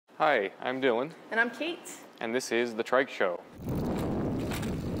Hi, I'm Dylan. And I'm Kate. And this is the Trike Show.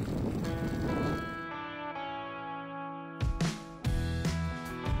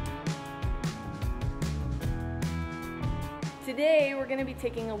 Today we're going to be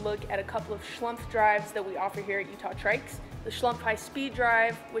taking a look at a couple of Schlumpf drives that we offer here at Utah Trikes. The Schlumpf high-speed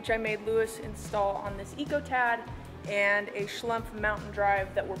drive, which I made Lewis install on this EcoTad, and a Schlumpf mountain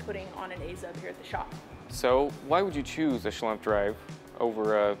drive that we're putting on an AZUB here at the shop. So why would you choose a Schlumpf drive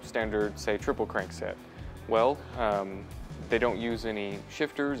over a standard, say, triple crankset? Well, they don't use any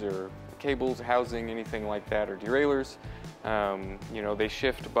shifters or cables, housing, anything like that, or derailleurs. You know, they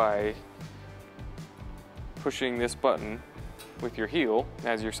shift by pushing this button with your heel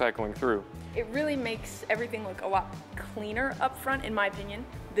as you're cycling through. It really makes everything look a lot cleaner up front, in my opinion.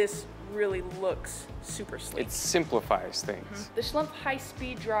 This really looks super sleek. It simplifies things. The Schlumpf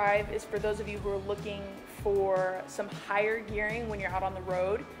high-speed drive is for those of you who are looking for some higher gearing when you're out on the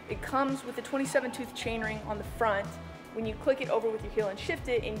road. It comes with a 27-tooth chainring on the front. When you click it over with your heel and shift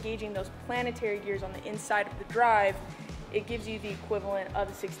it, engaging those planetary gears on the inside of the drive, it gives you the equivalent of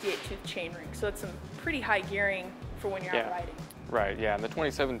a 68-tooth chainring. So it's some pretty high gearing for when you're out riding. Right, yeah, and the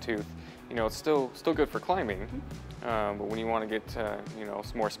 27-tooth, you know, it's still good for climbing, but when you want to get, you know,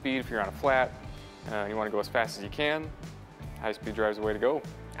 some more speed, if you're on a flat, you want to go as fast as you can, high-speed drive's the way to go.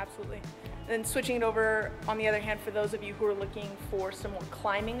 Absolutely. And then switching it over, on the other hand, for those of you who are looking for some more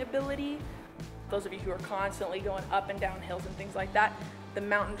climbing ability, those of you who are constantly going up and down hills and things like that, the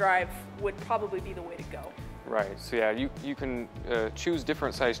mountain drive would probably be the way to go. Right, so yeah, you can choose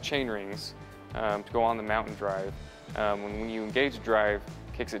different size chain rings to go on the mountain drive. When you engage the drive,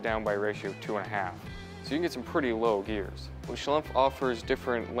 it kicks it down by a ratio of 2.5. So you can get some pretty low gears. Well, Schlumpf offers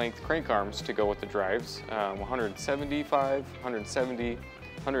different length crank arms to go with the drives, 175, 170,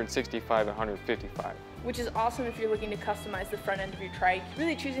 165, and 155. Which is awesome if you're looking to customize the front end of your trike.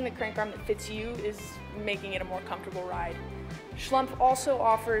 Really choosing the crank arm that fits you is making it a more comfortable ride. Schlumpf also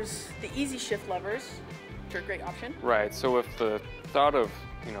offers the easy shift levers, which are a great option. Right, so if the thought of,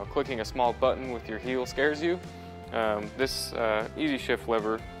 you know, clicking a small button with your heel scares you, this easy shift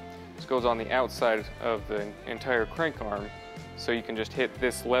lever just goes on the outside of the entire crank arm, so you can just hit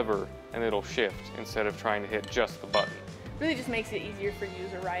this lever and it'll shift instead of trying to hit just the button. Really just makes it easier for you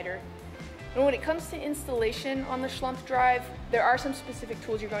as a rider. And when it comes to installation on the Schlumpf drive, there are some specific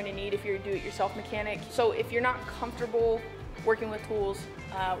tools you're going to need if you're a do-it-yourself mechanic. So if you're not comfortable working with tools,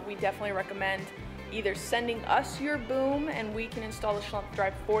 we definitely recommend either sending us your boom and we can install the Schlumpf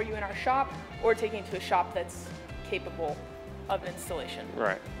drive for you in our shop, or taking it to a shop that's capable of installation.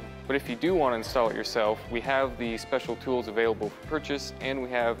 Right. But if you do want to install it yourself, we have the special tools available for purchase, and we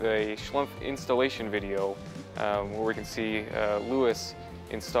have a Schlumpf installation video where we can see Lewis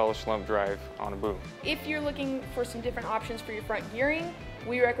install a Schlumpf drive on a boom. If you're looking for some different options for your front gearing,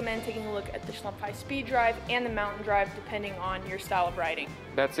 we recommend taking a look at the Schlumpf high-speed drive and the mountain drive, depending on your style of riding.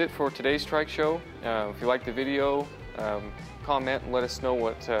 That's it for today's Trike Show. If you like the video, comment and let us know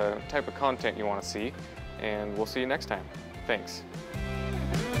what type of content you want to see, and we'll see you next time. Thanks.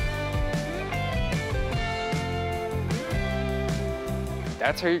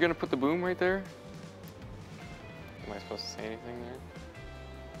 That's how you're going to put the boom right there? Am I supposed to say anything there?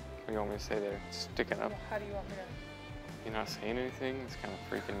 What do you want me to say there? Sticking up? How do you want me to? You're not saying anything? It's kind of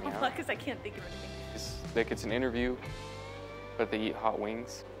freaking me out. Well, because I can't think of anything. It's like it's an interview, but they eat hot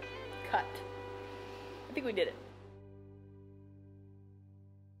wings. Cut. I think we did it.